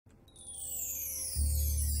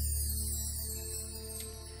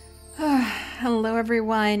Hello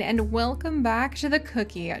everyone, and welcome back to the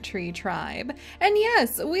Cookie Tree Tribe. And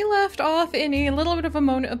yes, we left off in a little bit of a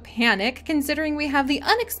moment of panic, considering we have the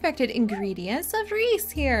unexpected ingredients of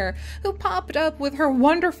Reese here, who popped up with her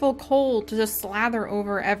wonderful coal to just slather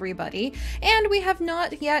over everybody, and we have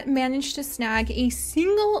not yet managed to snag a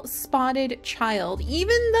single spotted child,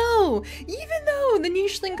 even though the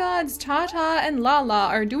Nicheling gods Tata and Lala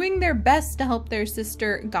are doing their best to help their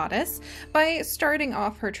sister goddess by starting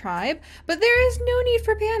off her tribe. But there is no need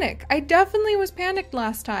for panic. I definitely was panicked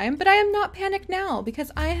last time, but I am not panicked now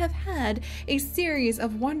because I have had a series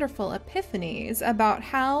of wonderful epiphanies about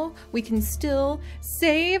how we can still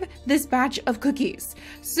save this batch of cookies.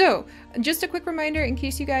 So, just a quick reminder in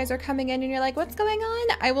case you guys are coming in and you're like, what's going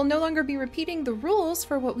on? I will no longer be repeating the rules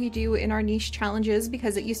for what we do in our niche challenges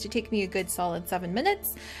because it used to take me a good solid 7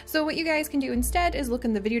 minutes. So what you guys can do instead is look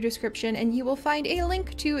in the video description and you will find a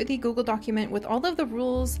link to the Google document with all of the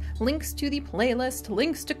rules, links to the playlist,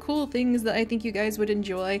 links to cool things that I think you guys would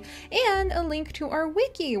enjoy, and a link to our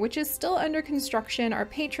wiki, which is still under construction. Our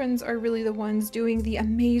patrons are really the ones doing the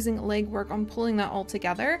amazing legwork on pulling that all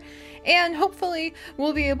together. And hopefully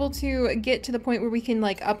we'll be able to get to the point where we can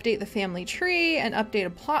like update the family tree and update a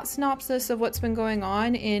plot synopsis of what's been going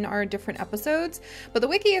on in our different episodes. But the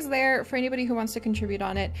wiki is there for anybody who wants to contribute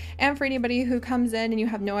on it, and for anybody who comes in and you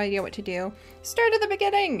have no idea what to do, start at the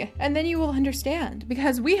beginning and then you will understand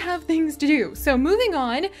because we have things to do. So moving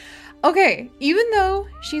on. Okay, even though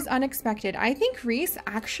she's unexpected, I think Reese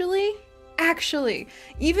actually,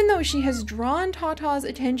 even though she has drawn Tata's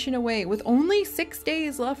attention away with only 6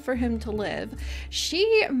 days left for him to live,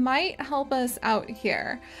 she might help us out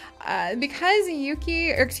here. Because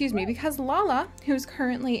Lala, who's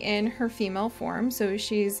currently in her female form, so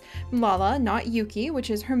she's Lala, not Yuki, which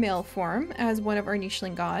is her male form, as one of our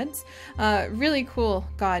Nicheling gods. Really cool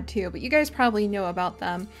god too, but you guys probably know about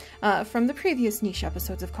them from the previous niche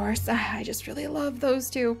episodes, of course. I just really love those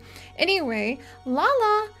two. Anyway,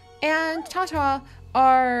 Lala and Tata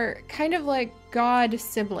are kind of like god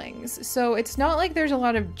siblings, so it's not like there's a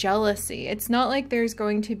lot of jealousy. It's not like there's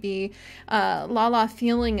going to be Lala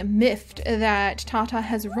feeling miffed that Tata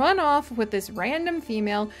has run off with this random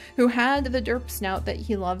female who had the derp snout that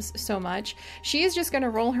he loves so much. She is just going to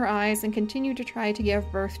roll her eyes and continue to try to give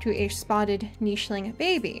birth to a spotted Nicheling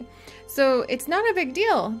baby. So it's not a big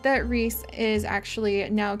deal that Reese is actually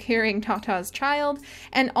now carrying Tata's child,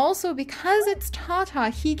 and also because it's Tata,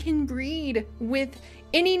 he can breed with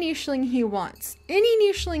any Nicheling he wants. Any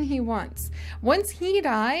Nicheling he wants. Once he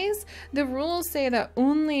dies, the rules say that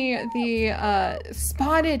only the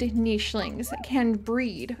spotted Nichelings can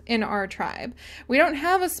breed in our tribe. We don't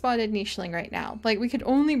have a spotted Nicheling right now. Like, we could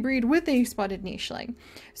only breed with a spotted Nicheling.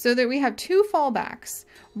 So that we have two fallbacks.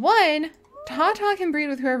 One, Tata can breed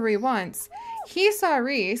with whoever he wants. He saw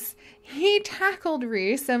Reese, he tackled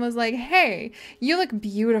Reese and was like, hey, you look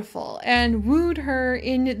beautiful, and wooed her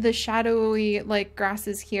in the shadowy like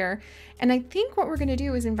grasses here. And I think what we're going to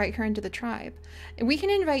do is invite her into the tribe. We can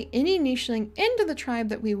invite any Nicheling into the tribe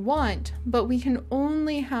that we want, but we can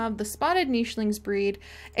only have the spotted Nichelings breed,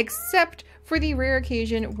 except for the rare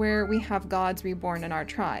occasion where we have gods reborn in our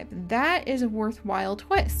tribe. That is a worthwhile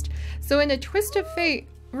twist. So in a twist of fate,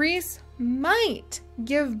 Reese might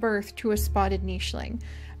give birth to a spotted Nicheling.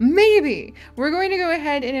 Maybe. We're going to go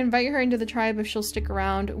ahead and invite her into the tribe if she'll stick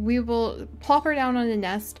around. We will plop her down on a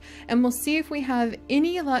nest and we'll see if we have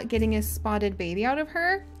any luck getting a spotted baby out of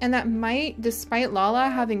her. And that might, despite Lala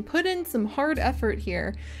having put in some hard effort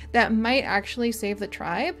here, that might actually save the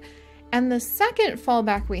tribe. And the second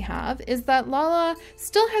fallback we have is that Lala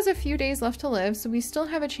still has a few days left to live, so we still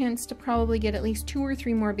have a chance to probably get at least 2 or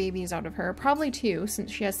 3 more babies out of her. Probably 2,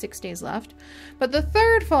 since she has 6 days left. But the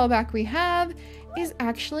third fallback we have is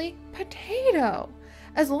actually Potato.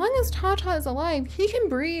 As long as Tata is alive, he can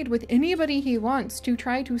breed with anybody he wants to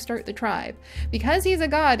try to start the tribe. Because he's a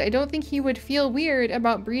god, I don't think he would feel weird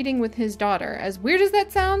about breeding with his daughter. As weird as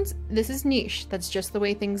that sounds, this is niche. That's just the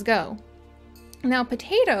way things go. Now,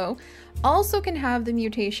 Potato also can have the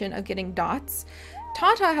mutation of getting dots.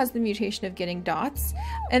 Tata has the mutation of getting dots.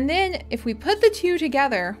 And then if we put the two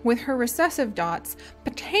together with her recessive dots,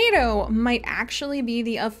 Potato might actually be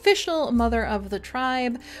the official mother of the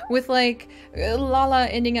tribe, with like Lala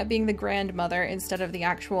ending up being the grandmother instead of the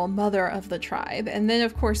actual mother of the tribe. And then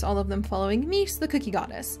of course all of them following Mies, the cookie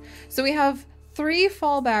goddess. So we have 3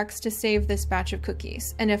 fallbacks to save this batch of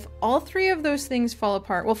cookies. And if all 3 of those things fall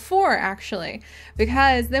apart, well, 4 actually,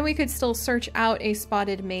 because then we could still search out a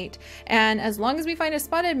spotted mate. And as long as we find a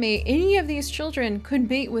spotted mate, any of these children could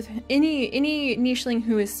mate with any nicheling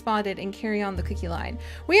who is spotted and carry on the cookie line.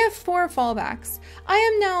 We have 4 fallbacks. I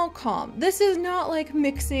am now calm. This is not like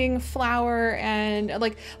mixing flour and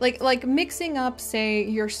like mixing up, say,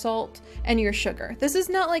 your salt and your sugar. This is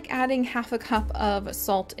not like adding half a cup of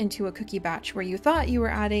salt into a cookie batch where you thought you were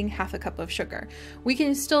adding half a cup of sugar. We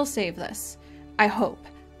can still save this. I hope.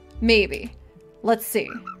 Maybe. Let's see.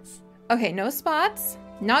 Okay, no spots.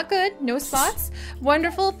 Not good. No spots.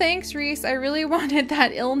 Wonderful. Thanks, Reese. I really wanted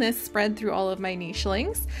that illness spread through all of my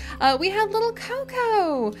nichelings. We have little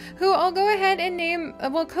Coco, who I'll go ahead and name.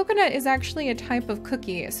 Well, coconut is actually a type of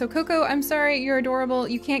cookie. So Coco, I'm sorry, you're adorable.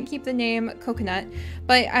 You can't keep the name coconut,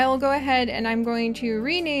 but I'll go ahead and I'm going to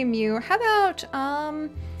rename you. How about,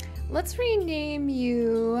 let's rename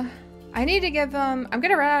you. I need to give them, I'm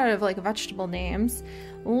going to run out of like vegetable names.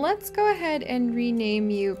 Let's go ahead and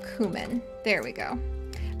rename you Cumin. There we go.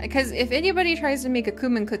 Because if anybody tries to make a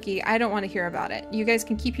cumin cookie, I don't want to hear about it. You guys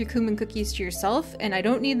can keep your cumin cookies to yourself, and I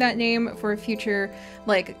don't need that name for a future,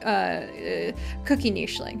 like, cookie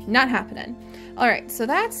nicheling. Not happening. Alright, so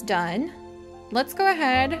that's done. Let's go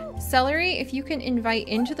ahead. Celery, if you can invite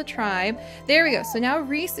into the tribe. There we go. So now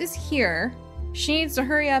Reese is here. She needs to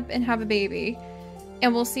hurry up and have a baby.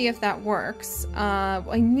 And we'll see if that works.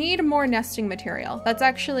 I need more nesting material. That's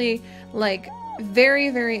actually, like, very,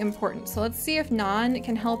 very important. So let's see if Nan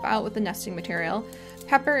can help out with the nesting material.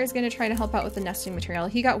 Pepper is going to try to help out with the nesting material.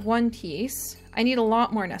 He got 1 piece. I need a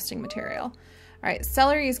lot more nesting material. All right,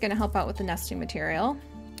 Celery is going to help out with the nesting material.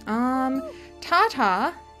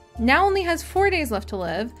 Tata now only has 4 days left to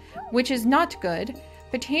live, which is not good.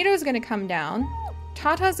 Potato is going to come down.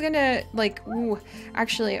 Tata's going to, like, ooh,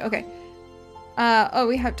 actually, okay. Oh,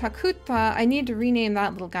 we have Takuta. I need to rename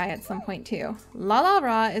that little guy at some point too. Lala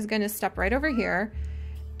Ra is going to step right over here.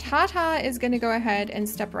 Tata is going to go ahead and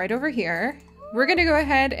step right over here. We're going to go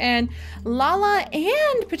ahead and Lala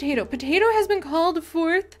and Potato. Potato has been called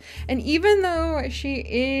forth, and even though she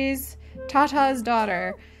is Tata's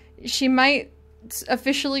daughter, she might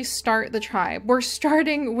officially start the tribe. We're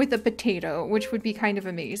starting with a potato, which would be kind of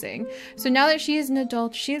amazing. So now that she is an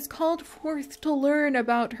adult, she is called forth to learn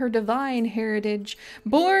about her divine heritage,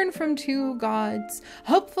 born from 2 gods,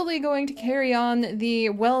 hopefully going to carry on the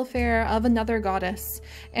welfare of another goddess.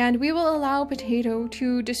 And we will allow Potato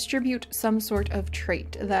to distribute some sort of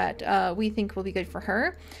trait that we think will be good for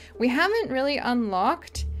her. We haven't really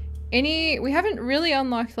unlocked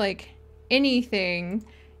like anything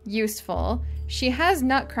useful. She has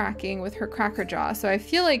nut cracking with her cracker jaw, so I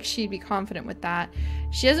feel like she'd be confident with that.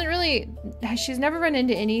 She's never run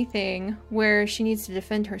into anything where she needs to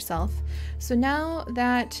defend herself. So now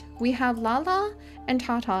that we have Lala and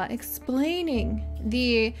Tata explaining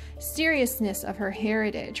the seriousness of her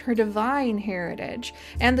heritage, her divine heritage,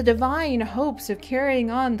 and the divine hopes of carrying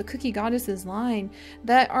on the cookie goddess's line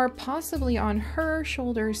that are possibly on her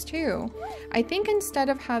shoulders too, I think instead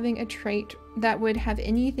of having a trait that would have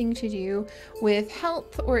anything to do with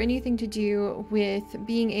health or anything to do with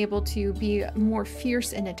being able to be more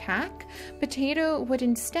fierce in attack, Potato would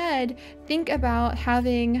instead think about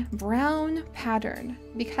having brown pattern,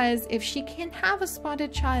 because if she can have a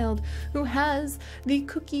spotted child who has the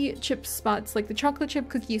cookie chip spots, like the chocolate chip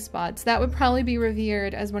cookie spots, that would probably be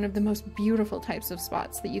revered as one of the most beautiful types of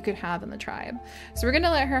spots that you could have in the tribe. So we're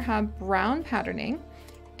gonna let her have brown patterning,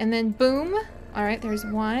 and then boom. All right, there's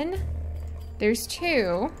 1. There's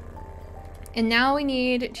 2. And now we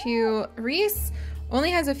need to... Reese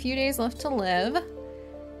only has a few days left to live.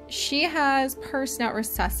 She has purse snout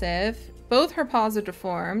recessive. Both her paws are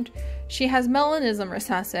deformed. She has melanism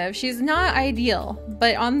recessive. She's not ideal,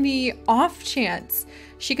 but on the off chance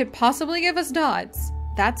she could possibly give us dots,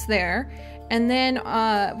 that's there. And then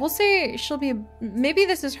we'll say she'll be... Maybe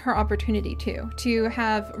this is her opportunity too, to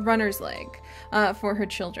have runner's leg for her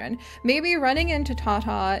children. Maybe running into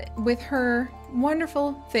Tata with her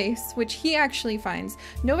wonderful face, which he actually finds.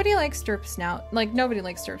 Nobody likes derp snout. Like, nobody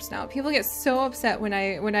likes derp snout. People get so upset when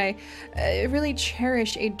I really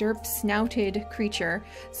cherish a derp snouted creature.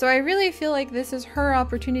 So I really feel like this is her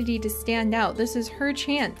opportunity to stand out. This is her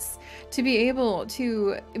chance to be able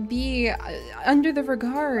to be under the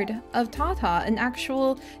regard of Tata, an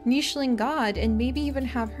actual nicheling god, and maybe even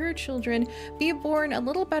have her children be born a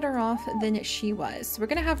little better off than she was. So we're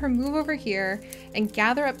gonna have her move over here and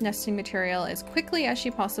gather up nesting material as quickly as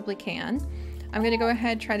she possibly can. I'm gonna go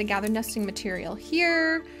ahead and try to gather nesting material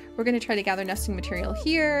here. We're gonna try to gather nesting material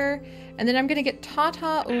here, and then I'm gonna get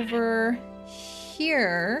Tata over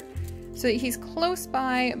here. so that he's close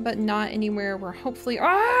by, but not anywhere where hopefully...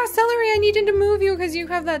 Ah, Celery, I needed to move you because you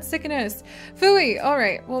have that sickness. Phooey. All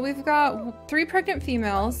right. Well, we've got 3 pregnant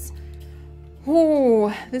females.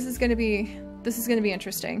 Ooh, this is gonna be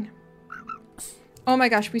interesting. Oh my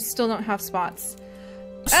gosh, we still don't have spots.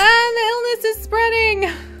 And the illness is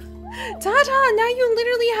spreading! Tata, now you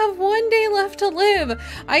literally have 1 day left to live.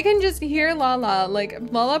 I can just hear Lala. Like,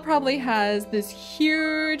 Lala probably has this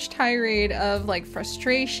huge tirade of like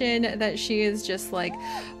frustration that she is just like,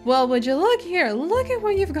 well, would you look here? Look at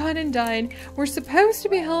what you've gotten done. We're supposed to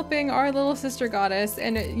be helping our little sister goddess,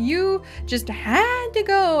 and you just had to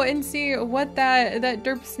go and see what that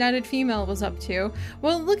derp-snouted female was up to.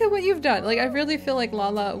 Well, look at what you've done. Like, I really feel like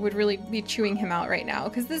Lala would really be chewing him out right now,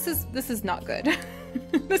 because this is not good.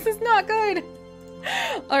 This is not good.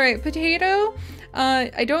 All right, Potato.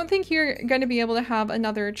 I don't think you're going to be able to have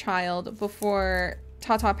another child before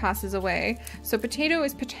Tata passes away. So Potato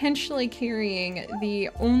is potentially carrying the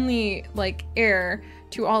only like heir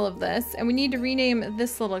to all of this, and we need to rename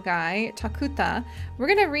this little guy Takuta. We're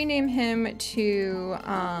gonna rename him to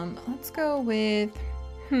let's go with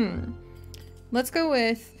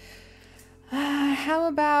how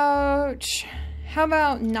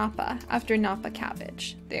about Napa, after Napa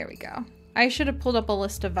cabbage. There we go. I should have pulled up a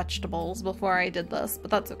list of vegetables before I did this, but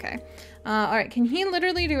that's okay. All right, can he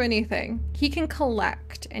literally do anything? He can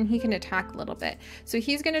collect and he can attack a little bit. So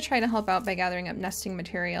he's gonna try to help out by gathering up nesting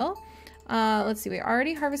material. Let's see, we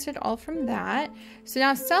already harvested all from that. So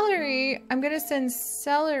now Celery, I'm gonna send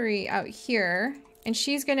Celery out here, and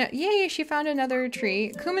she's gonna, yay, she found another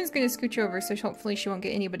tree. Kuman's gonna scooch over, so hopefully she won't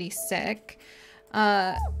get anybody sick.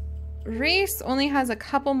 Reese only has a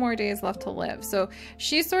couple more days left to live, so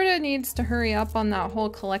she sort of needs to hurry up on that whole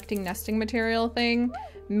collecting nesting material thing.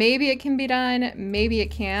 Maybe it can be done, maybe it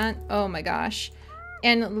can't. Oh my gosh.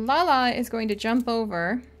 And Lala is going to jump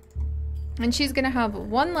over, and she's going to have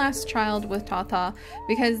one last child with Tata,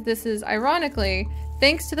 because this is, ironically,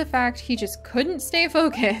 thanks to the fact he just couldn't stay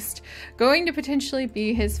focused, going to potentially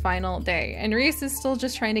be his final day. And Reese is still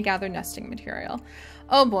just trying to gather nesting material.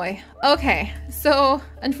 Oh boy. Okay, so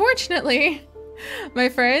unfortunately, my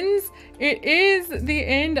friends, it is the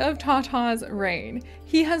end of Tata's reign.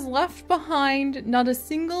 He has left behind not a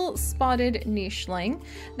single spotted nicheling.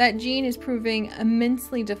 That gene is proving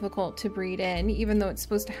immensely difficult to breed in, even though it's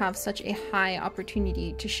supposed to have such a high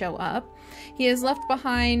opportunity to show up. He has left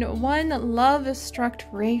behind one love-struck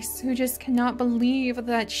race who just cannot believe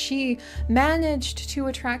that she managed to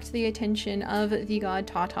attract the attention of the god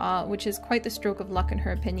Tata, which is quite the stroke of luck in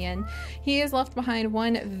her opinion. He has left behind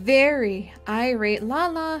one very irate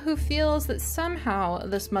Lala who feels that somehow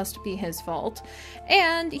this must be his fault.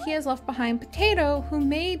 And he has left behind Potato, who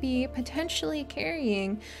may be potentially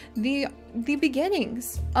carrying the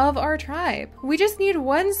beginnings of our tribe. We just need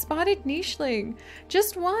one spotted nicheling.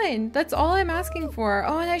 Just one. That's all I'm asking for.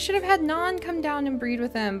 Oh, and I should have had Nan come down and breed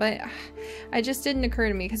with him, but it just didn't occur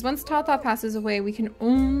to me, because once Tata passes away, we can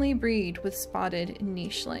only breed with spotted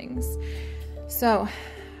nichelings. So,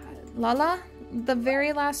 Lala, the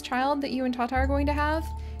very last child that you and Tata are going to have,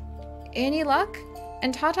 any luck?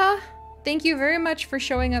 And Tata, thank you very much for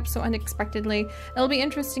showing up so unexpectedly. It'll be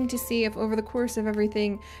interesting to see if over the course of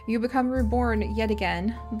everything you become reborn yet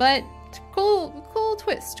again. But cool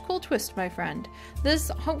twist, my friend. This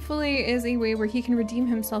hopefully is a way where he can redeem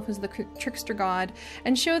himself as the trickster god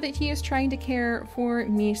and show that he is trying to care for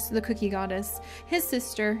Mies, the cookie goddess, his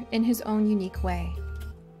sister, in his own unique way.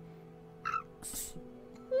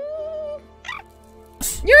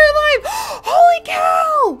 You're alive! Holy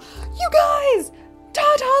cow! You guys!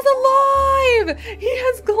 Tata's alive! He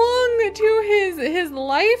has clung to his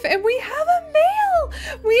life, and we have a male!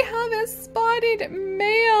 We have a spotted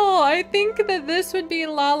male! I think that this would be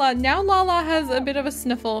Lala. Now Lala has a bit of a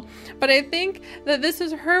sniffle, but I think that this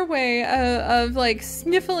is her way of like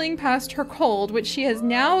sniffling past her cold, which she has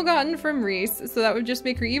now gotten from Reese, so that would just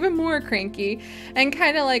make her even more cranky, and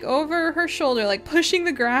kind of like over her shoulder, like pushing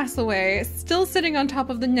the grass away, still sitting on top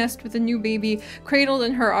of the nest with the new baby cradled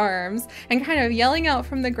in her arms, and kind of yelling out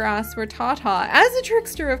from the grass where Tata, as a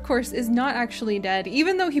trickster of course, is not actually dead,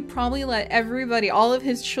 even though he probably let everybody, all of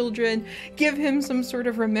his children, give him some sort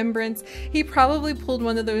of remembrance. He probably pulled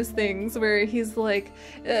one of those things where he's like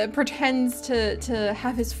pretends to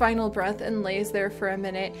have his final breath and lays there for a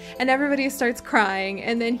minute, and everybody starts crying,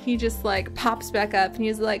 and then he just like pops back up and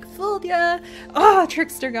he's like, fooled ya! Oh,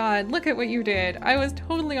 trickster god, look at what you did. I was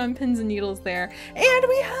totally on pins and needles there. And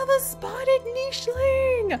we have a spotted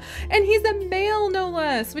nicheling! And he's a male, no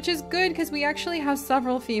less, which is good because we actually have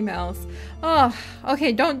several females. Oh,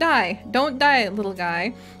 okay, don't die, little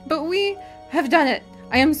guy. But we have done it.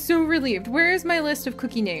 I am so relieved. Where is my list of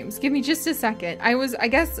cookie names? Give me just a second. I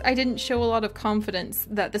guess I didn't show a lot of confidence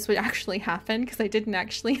that this would actually happen because I didn't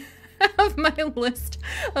actually have my list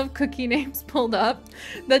of cookie names pulled up.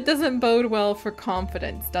 That doesn't bode well for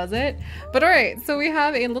confidence, does it? But all right, so we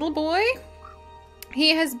have a little boy.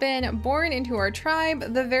 He has been born into our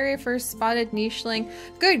tribe, the very first spotted nicheling.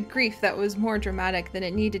 Good grief, that was more dramatic than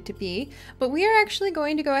it needed to be. But we are actually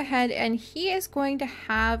going to go ahead and he is going to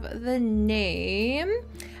have the name,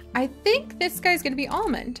 I think this guy's going to be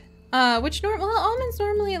Almond. Well, Almond's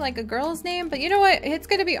normally like a girl's name, but you know what? It's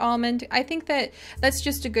going to be Almond. I think that's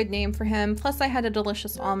just a good name for him. Plus, I had a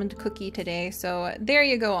delicious almond cookie today, so there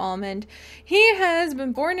you go, Almond. He has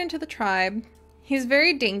been born into the tribe. He's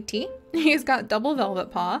very dainty. He's got double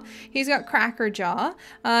velvet paw. He's got cracker jaw.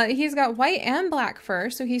 He's got white and black fur,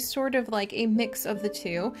 so he's sort of like a mix of the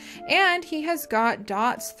two. And he has got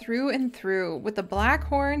dots through and through with the black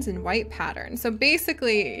horns and white pattern. So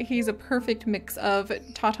basically, he's a perfect mix of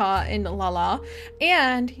Tata and Lala.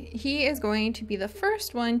 And he is going to be the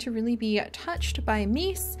first one to really be touched by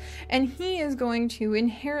Mies, and he is going to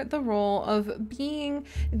inherit the role of being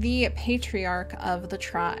the patriarch of the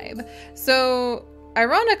tribe. So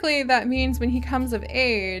ironically, that means when he comes of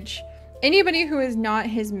age, anybody who is not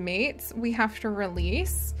his mates, we have to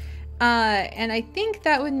release. And I think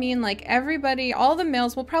that would mean like everybody, all the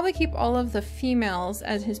males, we'll probably keep all of the females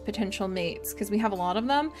as his potential mates because we have a lot of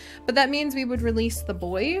them. But that means we would release the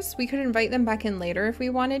boys. We could invite them back in later if we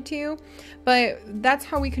wanted to. But that's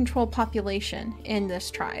how we control population in this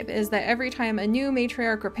tribe, is that every time a new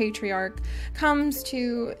matriarch or patriarch comes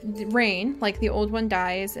to reign, like the old one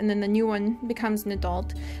dies and then the new one becomes an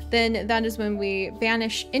adult, then that is when we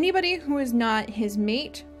banish anybody who is not his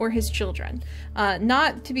mate or his children.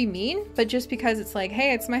 Not to be mean, but just because it's like,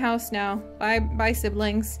 hey, it's my house now. Bye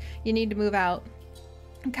siblings. You need to move out.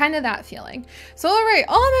 Kind of that feeling. So all right,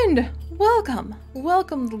 Almond, welcome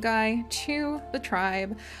little guy to the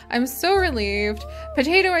tribe. I'm so relieved.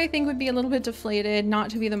 Potato, I think, would be a little bit deflated not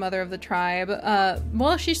to be the mother of the tribe.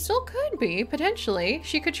 Well, she still could be, potentially.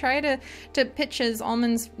 She could try to pitch as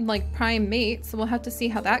Almond's like prime mate, so we'll have to see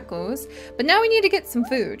how that goes. But now we need to get some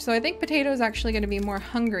food, so I think Potato is actually going to be more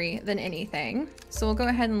hungry than anything. So we'll go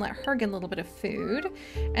ahead and let her get a little bit of food.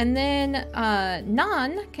 And then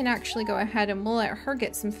Nan can actually go ahead and we'll let her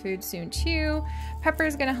get some food soon too.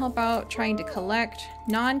 Pepper's gonna help out trying to collect.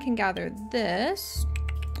 Nan can gather this.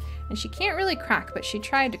 And she can't really crack, but she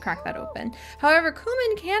tried to crack that open. However,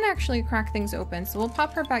 Kumin can actually crack things open, so we'll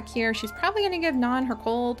pop her back here. She's probably gonna give Nan her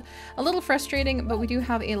cold. A little frustrating, but we do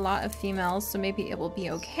have a lot of females, so maybe it will be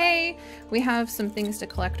okay. We have some things to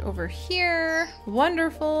collect over here.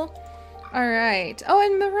 Wonderful. All right. Oh,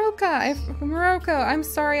 and Maroka, I'm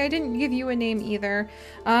sorry, I didn't give you a name either.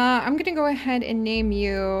 I'm gonna go ahead and name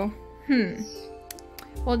you,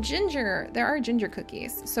 well, Ginger, there are ginger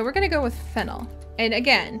cookies. So we're gonna go with Fennel. And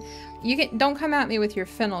again, don't come at me with your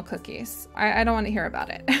fennel cookies. I don't want to hear about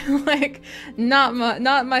it. Like, not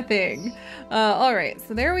my thing. All right,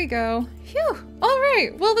 so there we go. Phew. All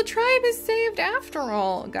right, well, the tribe is saved after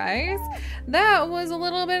all, guys. That was a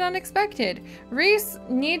little bit unexpected. Reese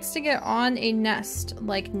needs to get on a nest,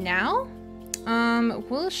 like now.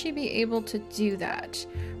 Will she be able to do that?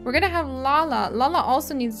 We're gonna have Lala. Lala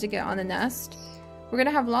also needs to get on the nest. We're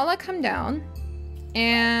gonna have Lala come down,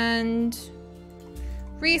 and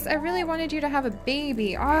Reese, I really wanted you to have a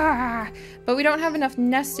baby. But we don't have enough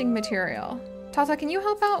nesting material. Tata, can you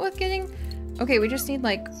help out with getting... Okay, we just need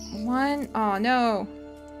like one. Oh no.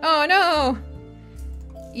 Oh no.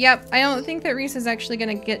 Yep, I don't think that Reese is actually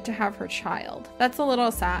gonna get to have her child. That's a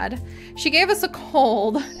little sad. She gave us a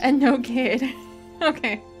cold and no kid.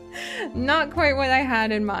 Okay. Not quite what I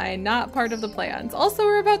had in mind, not part of the plans. Also,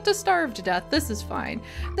 we're about to starve to death. This is fine.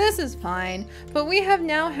 This is fine. But we have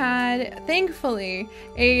now had, thankfully,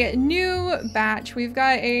 a new batch. We've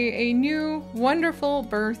got a new wonderful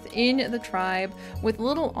birth in the tribe with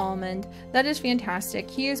little Almond. That is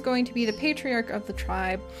fantastic. He is going to be the patriarch of the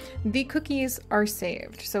tribe. The cookies are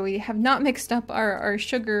saved. So we have not mixed up our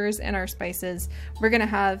sugars and our spices. We're gonna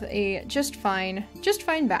have a just fine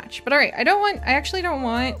batch. But all right, I actually don't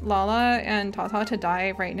want Lala and Tata to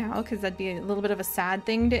die right now, because that'd be a little bit of a sad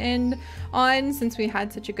thing to end on since we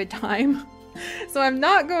had such a good time. So I'm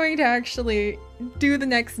not going to actually do the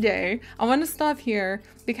next day. I want to stop here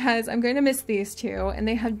because I'm going to miss these two, and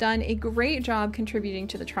they have done a great job contributing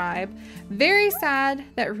to the tribe. Very sad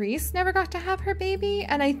that Reese never got to have her baby,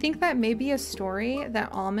 and I think that may be a story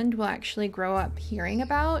that Almond will actually grow up hearing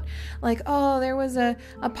about. Like, oh, there was a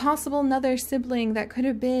possible another sibling that could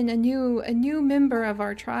have been a new member of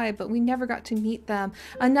our tribe, but we never got to meet them.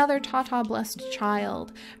 Another Tata blessed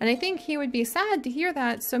child. And I think he would be sad to hear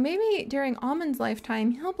that, so maybe during Almond's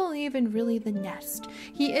lifetime, he'll believe in really the nest.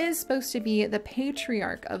 He is supposed to be the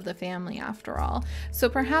patriarch of the family after all. So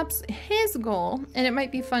perhaps his goal, and it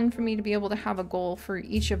might be fun for me to be able to have a goal for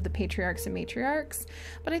each of the patriarchs and matriarchs,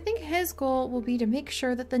 but I think his goal will be to make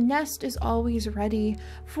sure that the nest is always ready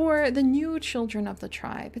for the new children of the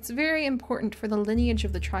tribe. It's very important for the lineage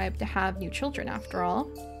of the tribe to have new children after all.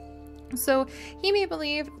 So he may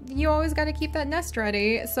believe you always got to keep that nest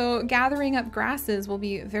ready, so gathering up grasses will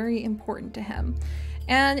be very important to him.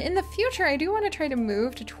 And in the future, I do want to try to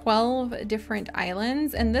move to 12 different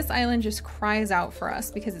islands, and this island just cries out for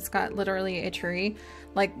us because it's got literally a tree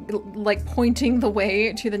like pointing the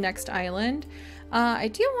way to the next island. I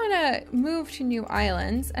do want to move to new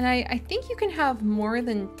islands, and I think you can have more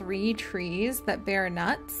than 3 trees that bear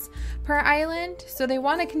nuts per island, so they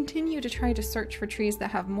want to continue to try to search for trees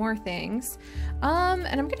that have more things. And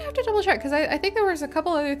I'm gonna have to double check because I think there was a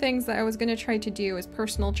couple other things that I was gonna try to do as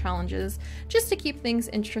personal challenges just to keep things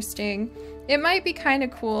interesting. It might be kind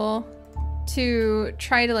of cool to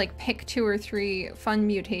try to like pick 2 or 3 fun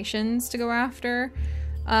mutations to go after.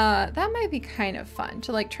 That might be kind of fun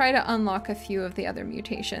to like try to unlock a few of the other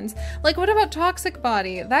mutations. Like, what about Toxic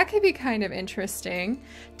Body? That could be kind of interesting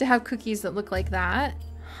to have cookies that look like that.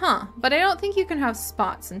 Huh, but I don't think you can have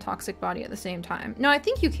spots in Toxic Body at the same time. No, I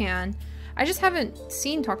think you can. I just haven't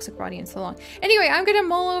seen Toxic Body in so long. Anyway, I'm gonna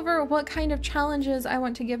mull over what kind of challenges I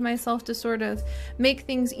want to give myself to sort of make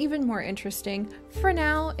things even more interesting. For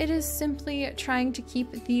now, it is simply trying to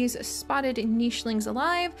keep these spotted nichelings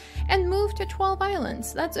alive and move to 12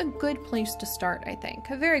 islands. That's a good place to start, I think.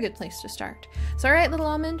 A very good place to start. So all right, little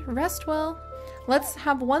Almond, rest well. Let's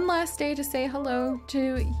have one last day to say hello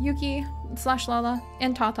to Yuki / Lala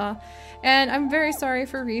and Tata. And I'm very sorry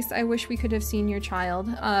for Reese. I wish we could have seen your child,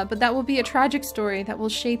 but that will be a tragic story that will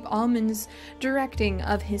shape Almond's directing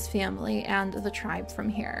of his family and the tribe from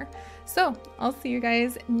here. So I'll see you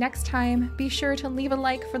guys next time. Be sure to leave a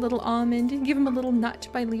like for little Almond and give him a little nut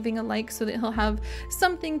by leaving a like so that he'll have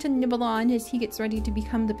something to nibble on as he gets ready to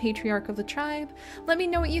become the patriarch of the tribe. Let me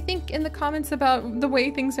know what you think in the comments about the way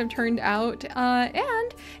things have turned out.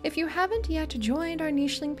 And if you haven't yet joined our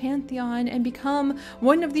Nicheling Pantheon and become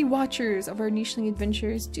one of the watchers of our Nicheling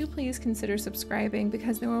adventures, do please consider subscribing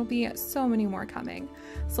because there will be so many more coming.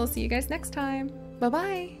 So I'll see you guys next time.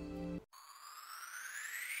 Bye-bye!